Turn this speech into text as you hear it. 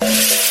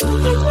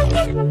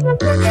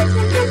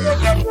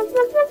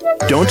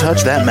Don't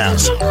touch that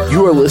mouse.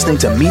 You are listening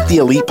to Meet the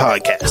Elite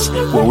Podcast,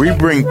 where we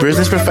bring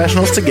business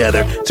professionals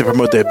together to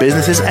promote their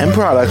businesses and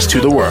products to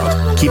the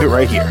world. Keep it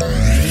right here.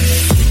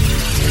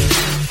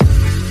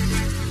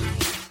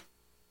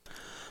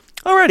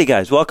 Alrighty,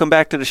 guys, welcome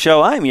back to the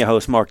show. I'm your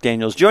host, Mark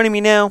Daniels. Joining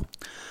me now,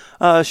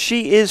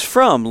 she is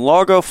from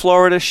Largo,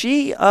 Florida.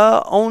 She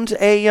owns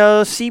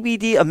a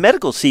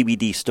medical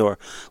CBD store.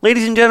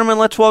 Ladies and gentlemen,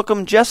 let's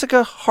welcome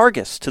Jessica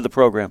Hargiss to the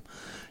program.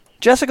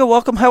 Jessica,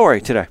 welcome. How are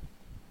you today?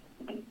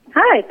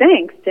 Hi,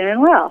 thanks.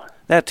 Doing well.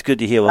 That's good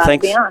to hear. Well,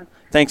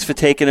 thanks for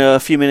taking a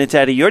few minutes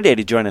out of your day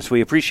to join us.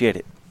 We appreciate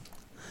it.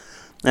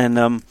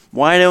 And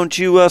why don't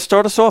you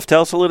start us off?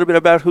 Tell us a little bit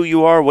about who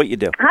you are, what you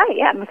do. Hi,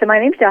 yeah. So my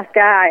name's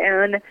Jessica. I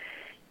own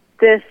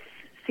this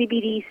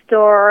CBD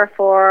store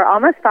for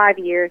almost 5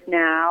 years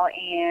now,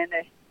 and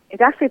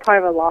it's actually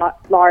part of a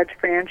large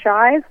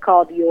franchise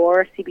called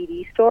Your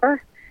CBD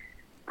Store.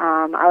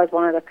 I was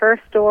one of the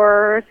first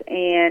stores,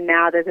 and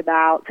now there's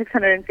about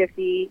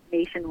 650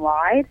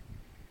 nationwide.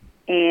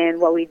 And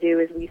what we do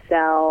is we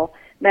sell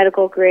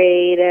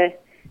medical-grade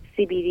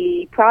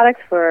CBD products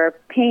for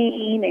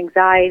pain,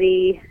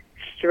 anxiety,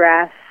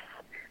 stress,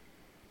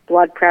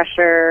 blood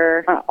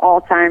pressure,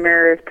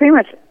 Alzheimer's, pretty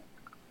much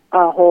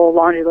a whole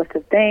laundry list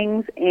of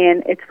things,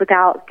 and it's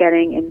without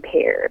getting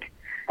impaired.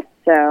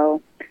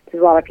 So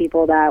there's a lot of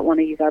people that want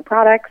to use our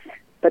products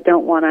but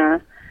don't want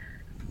to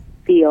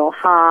feel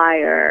high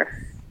or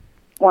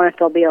want to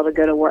still be able to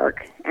go to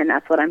work, and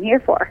that's what I'm here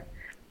for.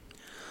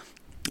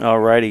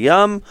 Alrighty.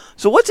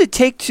 So what's it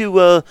take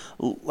to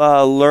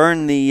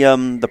learn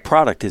the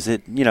product? Is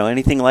it,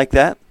 anything like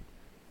that?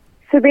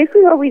 So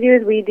basically what we do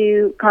is we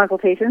do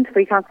consultations,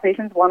 free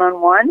consultations,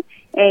 one-on-one,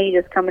 and you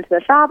just come into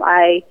the shop.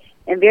 I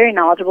am very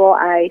knowledgeable.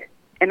 I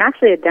am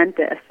actually a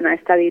dentist, and I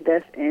studied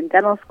this in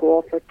dental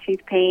school for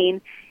tooth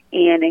pain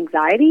and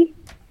anxiety.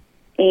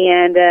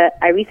 And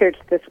I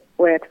researched this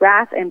with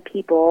rats and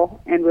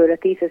people and wrote a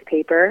thesis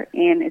paper,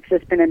 and it's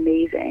just been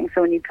amazing.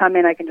 So when you come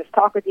in, I can just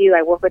talk with you.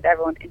 I work with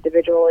everyone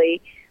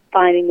individually,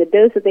 finding the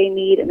dose that they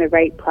need and the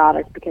right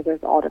product, because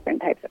there's all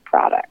different types of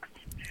products,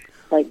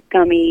 like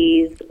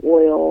gummies,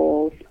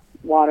 oils,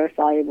 water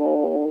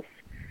solubles,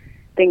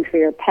 things for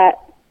your pet,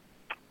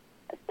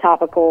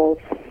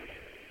 topicals.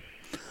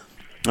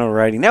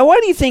 Alrighty. Now, why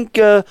do you think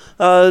the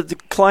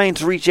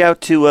clients reach out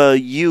to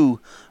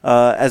you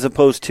as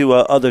opposed to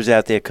others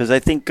out there? Because I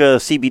think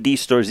CBD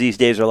stores these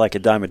days are like a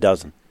dime a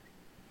dozen.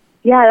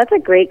 Yeah, that's a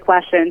great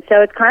question.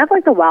 So it's kind of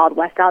like the Wild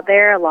West out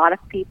there. A lot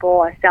of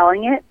people are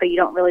selling it, but you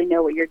don't really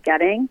know what you're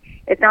getting.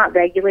 It's not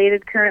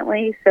regulated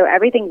currently, so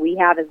everything we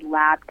have is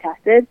lab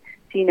tested,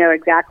 so you know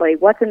exactly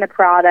what's in the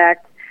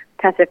product,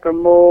 tested for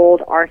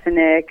mold,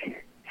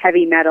 arsenic,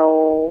 heavy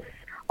metals,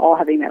 all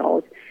heavy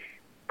metals.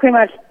 Pretty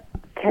much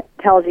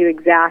tells you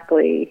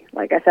exactly,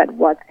 like I said,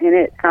 what's in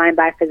it, signed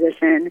by a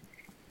physician,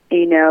 and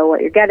you know what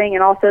you're getting,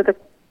 and also the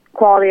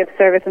quality of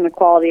service and the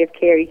quality of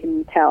care you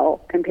can tell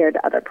compared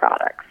to other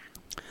products.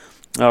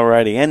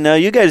 Alrighty, and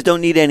you guys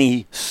don't need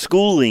any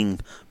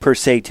schooling per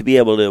se to be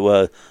able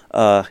to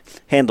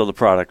handle the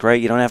product, right?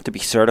 You don't have to be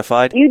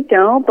certified? You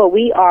don't, but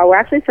we are. We're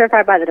actually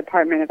certified by the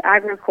Department of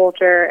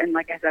Agriculture, and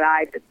like I said,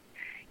 I did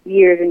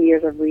years and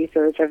years of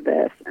research of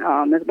this,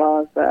 as well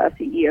as the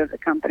CEO of the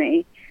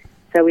company.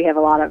 So we have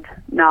a lot of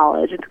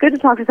knowledge. It's good to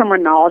talk to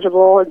someone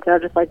knowledgeable instead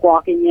of just like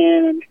walking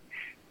in and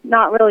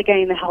not really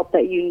getting the help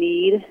that you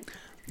need.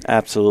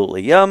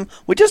 Absolutely.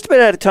 We're just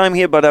about out of time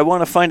here, but I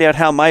want to find out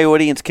how my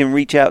audience can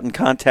reach out and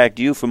contact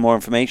you for more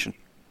information.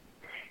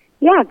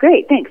 Yeah,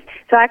 great. Thanks.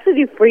 So I actually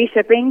do free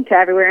shipping to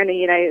everywhere in the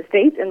United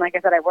States. And like I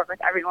said, I work with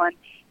everyone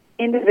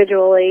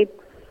individually.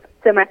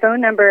 So my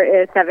phone number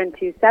is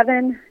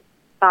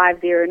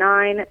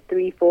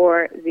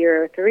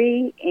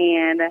 727-509-3403.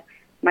 And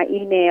my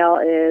email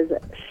is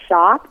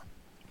shop,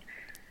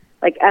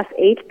 like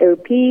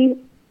SHOPFL,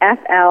 as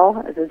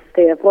the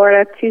state of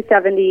Florida,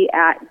 270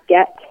 at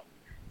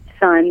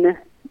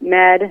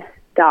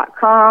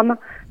getsunmed.com.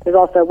 There's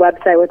also a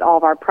website with all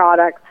of our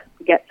products,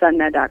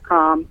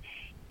 getsunmed.com,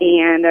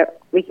 and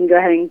we can go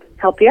ahead and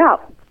help you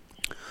out.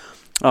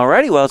 All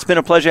righty. Well, it's been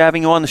a pleasure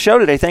having you on the show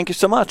today. Thank you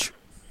so much.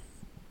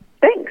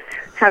 Thanks.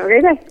 Have a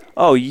great day.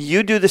 Oh,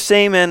 you do the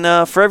same,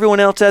 and for everyone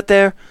else out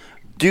there,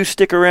 do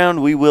stick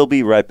around. We will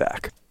be right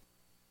back.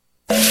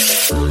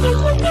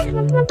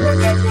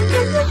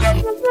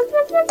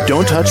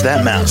 Don't touch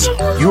that mouse.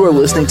 You are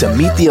listening to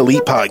Meet the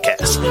Elite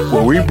Podcast,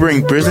 where we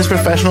bring business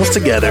professionals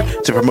together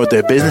to promote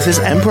their businesses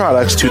and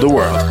products to the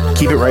world.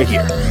 Keep it right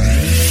here.